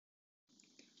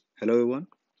Hello everyone,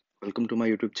 welcome to my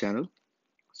YouTube channel.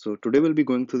 So today we'll be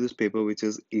going through this paper which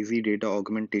is Easy Data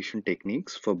Augmentation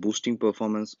Techniques for Boosting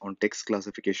Performance on Text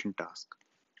Classification Task.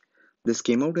 This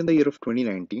came out in the year of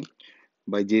 2019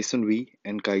 by Jason Wee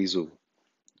and Kai Zhou.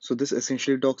 So this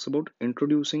essentially talks about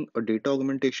introducing a data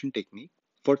augmentation technique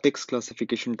for text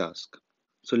classification task.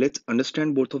 So let's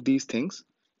understand both of these things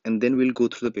and then we'll go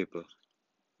through the paper.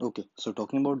 Okay, so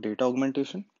talking about data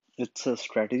augmentation, it's a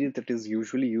strategy that is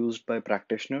usually used by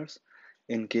practitioners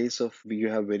in case of you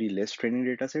have very less training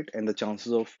data set and the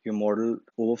chances of your model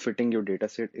overfitting your data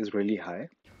set is really high.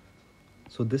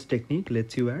 So this technique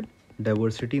lets you add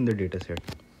diversity in the dataset,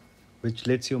 which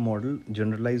lets your model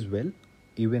generalize well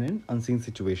even in unseen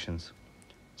situations.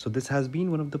 So this has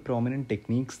been one of the prominent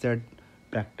techniques that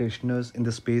practitioners in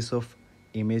the space of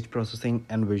image processing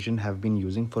and vision have been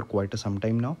using for quite some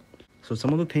time now. So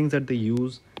some of the things that they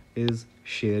use is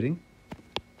sharing,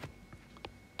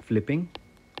 flipping,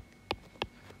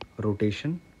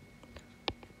 rotation,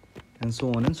 and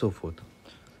so on and so forth.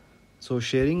 So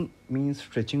sharing means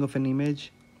stretching of an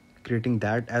image, creating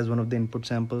that as one of the input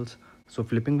samples. So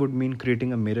flipping would mean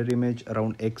creating a mirror image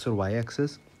around X or Y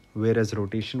axis, whereas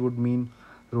rotation would mean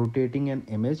rotating an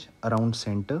image around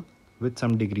center with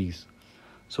some degrees.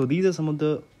 So these are some of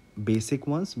the basic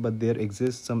ones, but there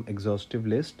exists some exhaustive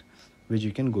list which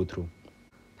you can go through.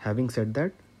 Having said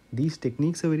that, these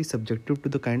techniques are very subjective to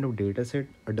the kind of data set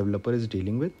a developer is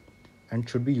dealing with and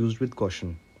should be used with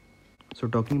caution. So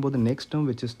talking about the next term,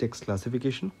 which is text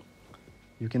classification,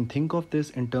 you can think of this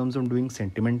in terms of doing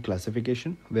sentiment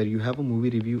classification, where you have a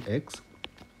movie review X,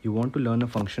 you want to learn a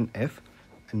function F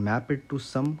and map it to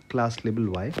some class label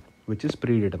Y, which is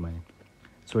predetermined.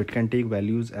 So it can take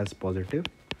values as positive,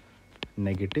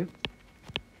 negative,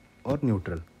 or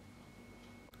neutral.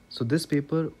 So this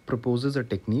paper proposes a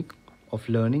technique of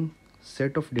learning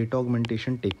set of data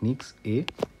augmentation techniques A,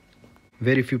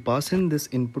 where if you pass in this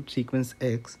input sequence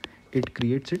X, it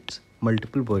creates its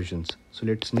multiple versions. So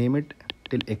let's name it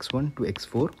till X1 to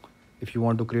X4 if you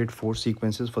want to create 4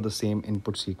 sequences for the same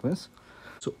input sequence.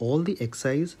 So all the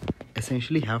Xi's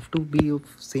essentially have to be of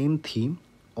same theme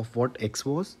of what X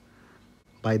was.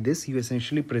 By this, you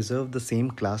essentially preserve the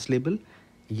same class label,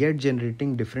 yet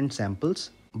generating different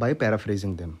samples by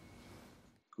paraphrasing them.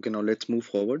 Okay, now let's move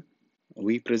forward.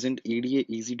 We present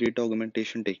EDA Easy Data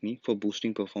Augmentation Technique for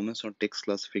boosting performance on text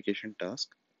classification task.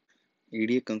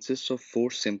 EDA consists of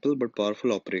 4 simple but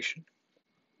powerful operations.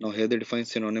 Now here they define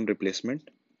synonym replacement,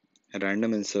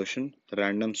 random insertion,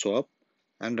 random swap,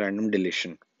 and random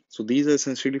deletion. So these are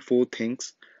essentially 4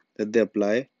 things that they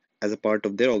apply as a part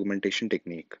of their augmentation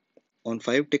technique. On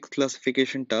 5 text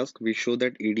classification tasks, we show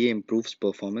that EDA improves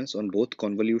performance on both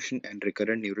convolution and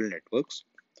recurrent neural networks.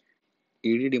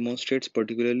 EDA demonstrates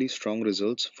particularly strong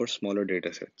results for smaller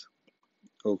datasets.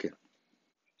 Okay.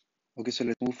 Okay, so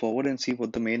let's move forward and see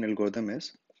what the main algorithm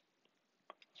is.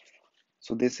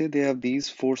 So they say they have these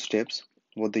 4 steps,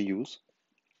 what they use.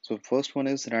 So first one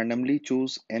is randomly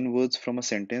choose n words from a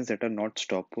sentence that are not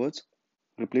stop words.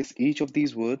 Replace each of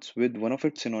these words with one of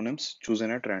its synonyms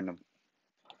chosen at random.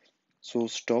 So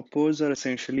stop words are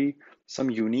essentially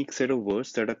some unique set of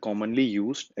words that are commonly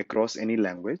used across any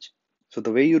language. So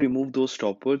the way you remove those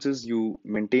stop words is you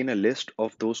maintain a list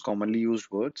of those commonly used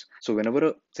words. So whenever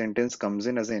a sentence comes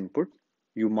in as an input,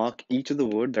 you mark each of the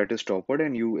word that is stop word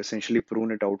and you essentially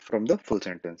prune it out from the full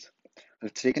sentence.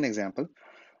 Let's take an example.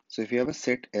 So if you have a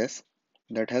set S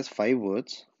that has 5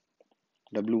 words,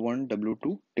 W1,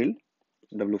 W2 till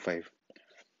W5.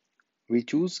 We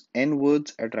choose n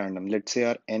words at random. Let's say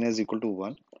our n is equal to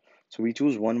 1. So we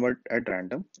choose one word at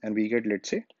random and we get, let's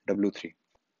say, W3.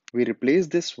 We replace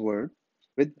this word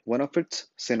with one of its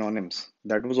synonyms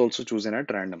that was also chosen at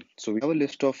random. So we have a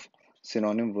list of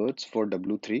synonym words for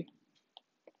W3.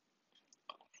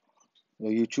 So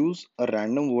you choose a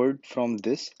random word from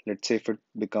this. Let's say if it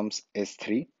becomes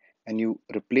S3 and you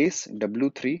replace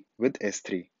W3 with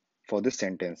S3 for this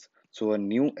sentence. So a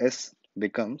new S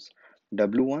becomes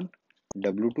W1,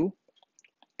 W2,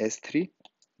 S3,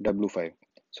 W5.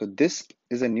 So this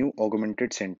is a new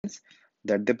augmented sentence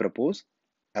that they propose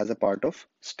as a part of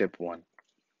step 1.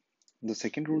 The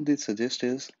second rule they suggest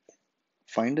is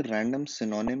find a random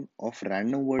synonym of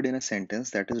random word in a sentence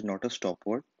that is not a stop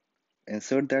word.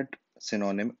 Insert that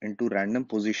synonym into random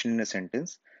position in a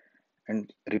sentence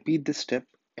and repeat this step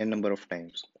a number of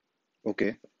times.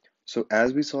 Okay, so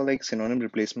as we saw, like synonym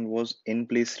replacement was in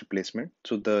place replacement,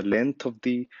 so the length of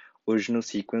the original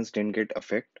sequence didn't get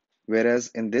affected.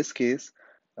 Whereas in this case,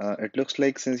 it looks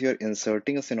like since you're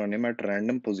inserting a synonym at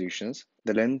random positions,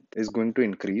 the length is going to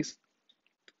increase.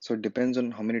 So it depends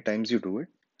on how many times you do it.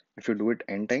 If you do it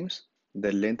n times,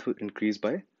 the length will increase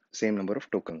by same number of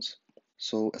tokens.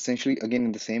 So essentially, again,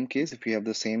 in the same case, if you have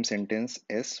the same sentence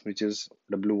S, which is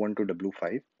W1 to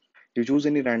W5, you choose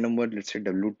any random word, let's say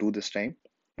W2 this time.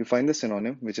 You find the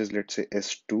synonym, which is, let's say,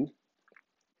 S2.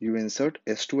 You insert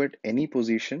S2 at any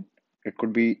position. It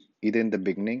could be either in the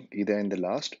beginning, either in the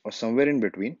last, or somewhere in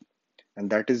between. And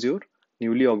that is your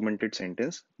newly augmented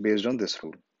sentence based on this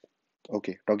rule.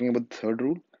 Okay, talking about the third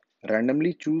rule,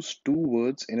 randomly choose two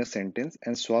words in a sentence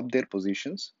and swap their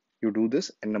positions. You do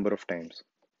this a number of times.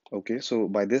 Okay, so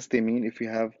by this they mean if you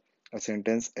have a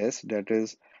sentence S that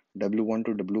is W1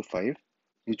 to W5,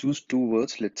 you choose two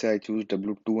words, let's say I choose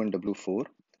W2 and W4,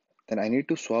 then I need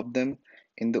to swap them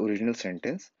in the original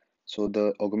sentence. So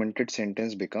the augmented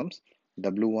sentence becomes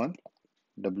W1,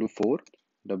 W4,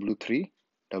 W3,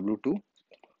 W2,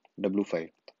 W5.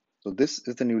 So this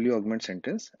is the newly augmented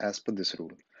sentence as per this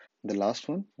rule. The last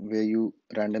one, where you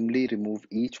randomly remove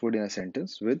each word in a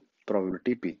sentence with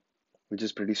probability P, which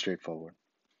is pretty straightforward.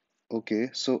 Okay,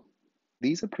 so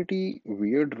these are pretty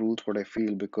weird rules, what I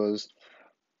feel, because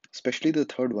especially the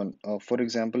third one. For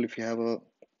example, if you have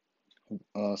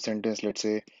a sentence, let's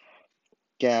say,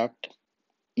 cat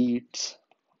eats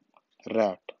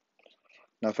rat.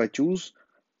 Now, if I choose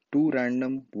two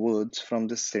random words from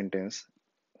this sentence,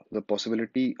 the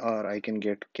possibility are I can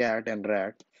get cat and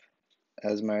rat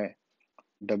as my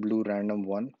W random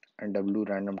 1 and W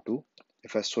random 2.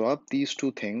 If I swap these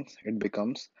two things, it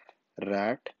becomes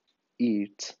rat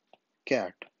eats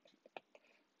cat.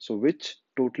 So which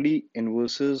totally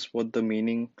inverses what the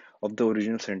meaning of the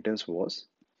original sentence was.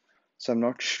 So I'm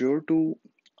not sure to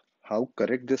how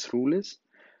correct this rule is,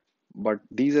 but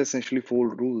these are essentially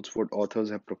four rules what authors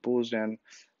have proposed, and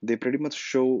they pretty much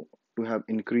show to have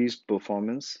increased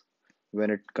performance when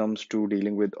it comes to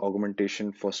dealing with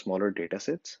augmentation for smaller data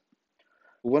sets.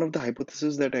 One of the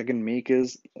hypotheses that I can make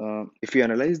is if you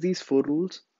analyze these four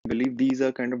rules, I believe these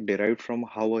are kind of derived from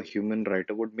how a human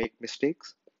writer would make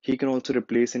mistakes. He can also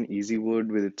replace an easy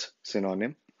word with its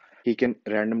synonym. He can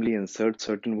randomly insert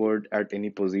certain word at any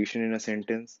position in a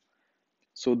sentence.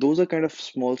 So those are kind of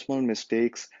small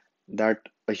mistakes that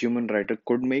a human writer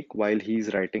could make while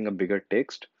he's writing a bigger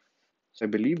text. So I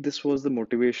believe this was the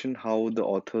motivation how the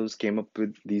authors came up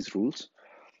with these rules.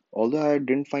 Although I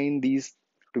didn't find these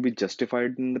to be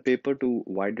justified in the paper to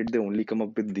why did they only come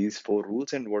up with these four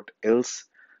rules and what else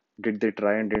did they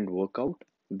try and didn't work out,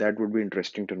 that would be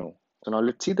interesting to know. So now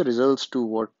let's see the results to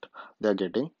what they're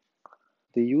getting.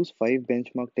 They use 5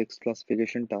 benchmark text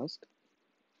classification tasks,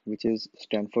 which is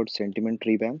Stanford Sentiment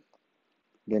Tree Bank,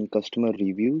 then customer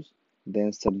reviews,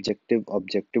 then subjective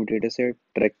objective dataset,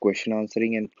 direct question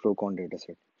answering, and Procon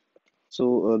dataset.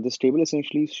 So this table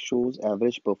essentially shows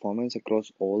average performance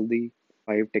across all the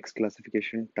 5 text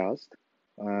classification tasks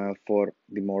for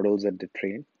the models that they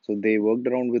train. So they worked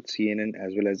around with CNN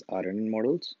as well as RNN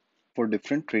models for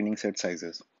different training set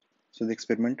sizes. So they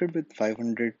experimented with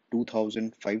 500,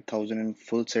 2000, 5000, and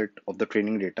full set of the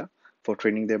training data for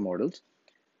training their models.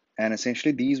 And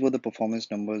essentially these were the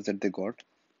performance numbers that they got.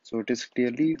 So it is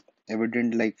clearly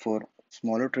evident like for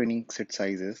smaller training set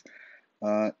sizes,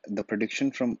 the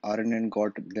prediction from RNN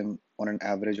got them on an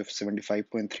average of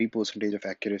 75.3% of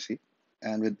accuracy.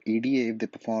 And with EDA, if they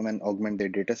perform and augment their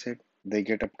dataset, they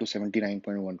get up to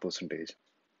 79.1%. So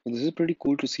this is pretty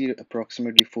cool to see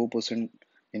approximately 4%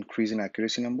 increase in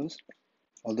accuracy numbers.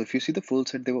 Although if you see the full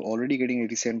set, they were already getting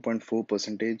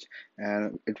 87.4%,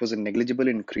 and it was a negligible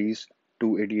increase to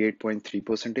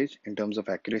 88.3% in terms of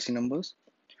accuracy numbers.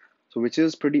 So which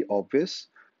is pretty obvious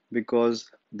because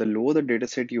the lower the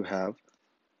dataset you have,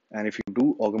 and if you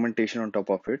do augmentation on top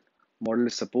of it, model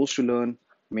is supposed to learn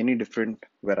many different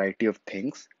variety of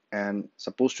things and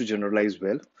supposed to generalize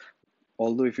well.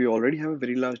 Although if you already have a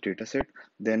very large data set,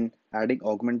 then adding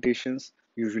augmentations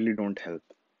usually don't help.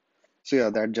 So yeah,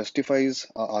 that justifies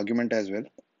our argument as well.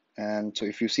 And so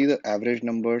if you see the average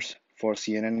numbers for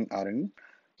CNN and RNN,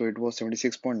 so it was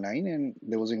 76.9 and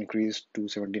there was an increase to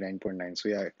 79.9. So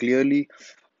yeah, clearly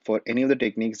for any of the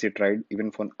techniques they tried,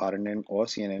 even for RNN or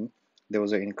CNN, there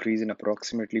was an increase in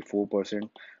approximately 4%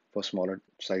 for smaller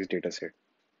size data set.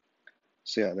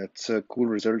 So yeah, that's a cool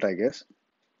result, I guess.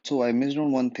 So I missed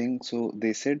on one thing. So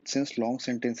they said since long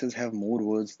sentences have more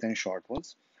words than short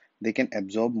ones, they can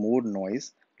absorb more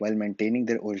noise while maintaining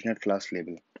their original class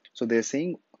label. So they're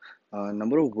saying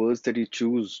number of words that you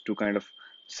choose to kind of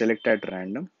select at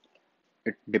random,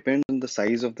 it depends on the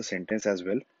size of the sentence as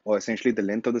well, or essentially the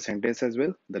length of the sentence as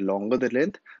well. The longer the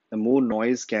length, the more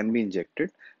noise can be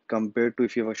injected compared to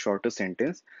if you have a shorter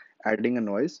sentence. Adding a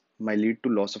noise might lead to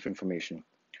loss of information.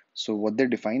 So what they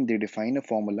define a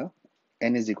formula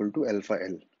n is equal to alpha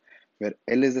L, where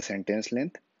L is the sentence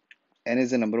length, n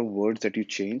is the number of words that you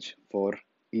change for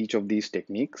each of these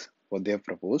techniques, what they have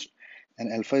proposed.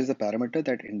 And alpha is the parameter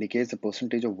that indicates the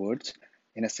percentage of words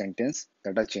in a sentence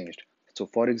that are changed. So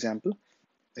for example,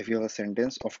 if you have a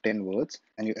sentence of 10 words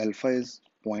and your alpha is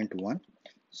zero point 0.1,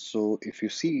 so if you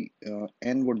see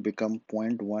n would become zero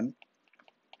point 0.1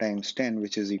 times 10,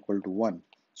 which is equal to 1.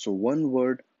 So one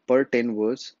word per 10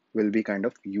 words will be kind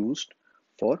of used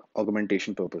for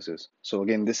augmentation purposes. So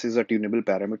again, this is a tunable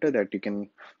parameter that you can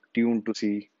tune to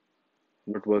see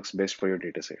what works best for your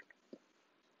dataset.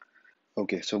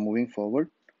 Okay, so moving forward,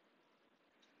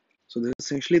 so this is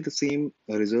essentially the same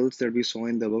results that we saw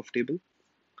in the above table.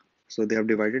 So they have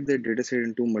divided their dataset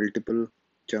into multiple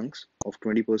chunks of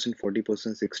 20%,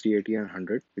 40%, 60, 80, and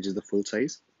 100, which is the full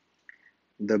size.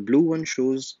 The blue one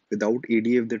shows without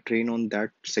ADA if they train on that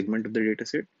segment of the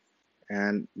dataset,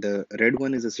 and the red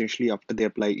one is essentially after they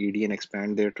apply AD and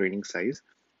expand their training size,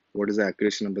 what is the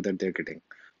accuracy number that they're getting.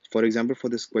 For example, for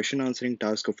this question answering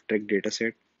task of Trek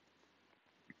dataset,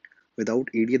 without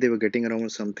ADA they were getting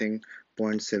around something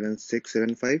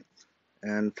 0.7675,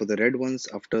 and for the red ones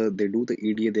after they do the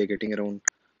ADA they're getting around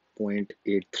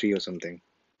 0.83 or something,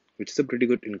 which is a pretty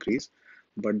good increase.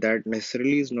 But that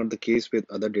necessarily is not the case with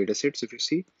other datasets if you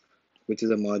see, which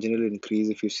is a marginal increase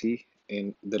if you see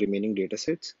in the remaining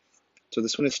datasets. So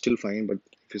this one is still fine, but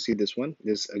if you see this one,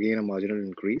 there's again a marginal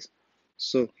increase.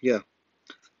 So yeah,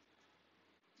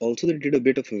 also they did a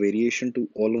bit of a variation to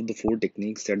all of the four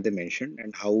techniques that they mentioned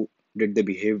and how did they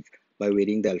behave by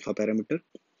varying the alpha parameter.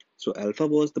 So alpha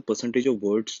was the percentage of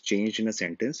words changed in a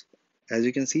sentence. As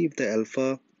you can see, if the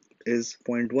alpha is zero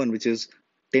point 0.1, which is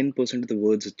 10% of the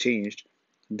words are changed,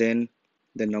 then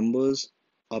the numbers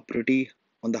are pretty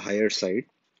on the higher side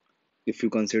if you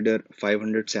consider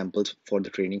 500 samples for the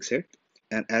training set.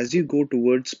 And as you go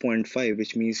towards zero point 0.5,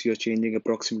 which means you're changing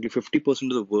approximately 50%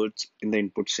 of the words in the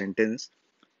input sentence,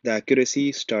 the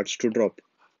accuracy starts to drop.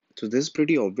 So this is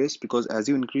pretty obvious because as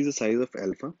you increase the size of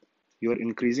alpha, you are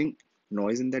increasing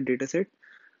noise in that dataset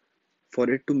for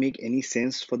it to make any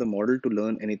sense for the model to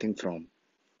learn anything from.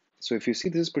 So if you see,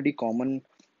 this is pretty common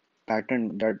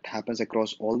pattern that happens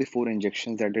across all the four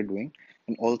injections that they're doing.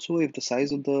 And also if the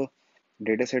size of the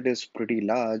dataset is pretty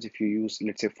large, if you use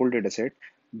let's say full dataset,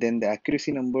 then the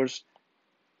accuracy numbers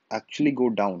actually go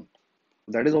down.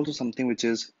 That is also something which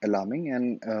is alarming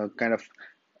and kind of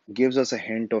gives us a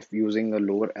hint of using a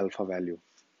lower alpha value.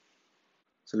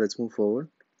 So let's move forward.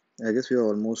 I guess we are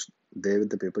almost there with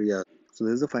the paper. Yeah. So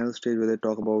this is the final stage where they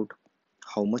talk about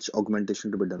how much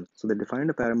augmentation to be done. So they defined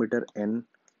a parameter n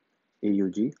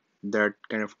AUG that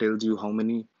kind of tells you how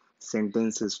many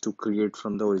sentences to create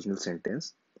from the original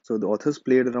sentence. So the authors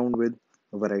played around with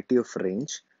a variety of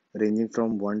range ranging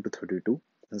from 1 to 32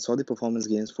 and saw the performance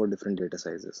gains for different data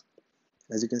sizes.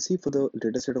 As you can see, for the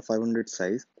dataset of 500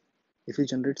 size, if you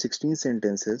generate 16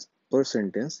 sentences per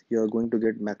sentence, you are going to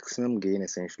get maximum gain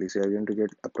essentially. So you are going to get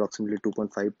approximately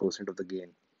 2.5% of the gain.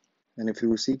 And if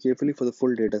you see carefully for the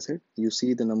full dataset, you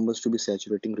see the numbers to be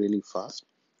saturating really fast,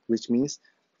 which means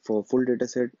for full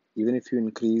dataset, even if you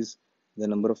increase the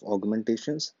number of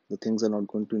augmentations, the things are not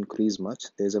going to increase much.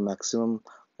 There's a maximum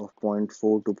of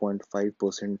 0.4 to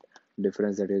 0.5%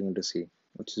 difference that you're going to see,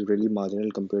 which is really marginal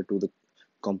compared to the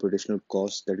computational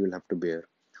cost that you'll have to bear.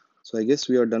 So I guess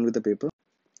we are done with the paper.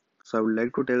 So I would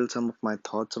like to tell some of my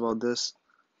thoughts about this.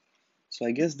 So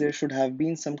I guess there should have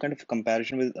been some kind of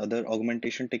comparison with other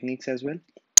augmentation techniques as well.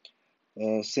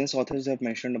 Since authors have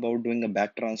mentioned about doing a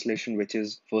back translation, which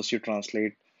is first you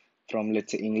translate from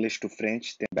let's say English to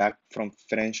French, then back from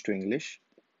French to English.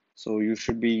 So you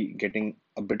should be getting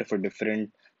a bit of a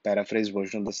different paraphrased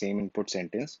version of the same input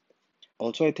sentence.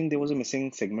 Also, I think there was a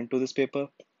missing segment to this paper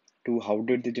to how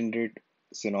did they generate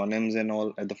synonyms and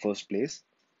all at the first place.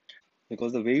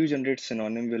 Because the way you generate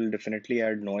synonym will definitely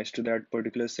add noise to that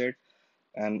particular set,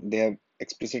 and they have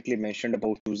explicitly mentioned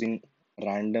about using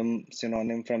random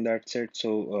synonym from that set.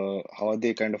 So how are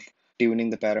they kind of tuning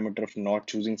the parameter of not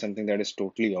choosing something that is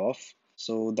totally off?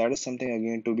 So that is something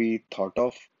again to be thought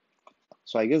of.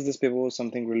 So I guess this paper was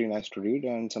something really nice to read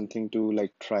and something to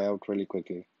like try out really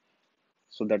quickly.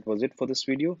 So that was it for this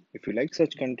video. If you like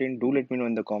such content, do let me know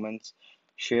in the comments,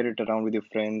 share it around with your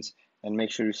friends, and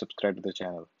make sure you subscribe to the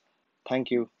channel.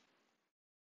 Thank you.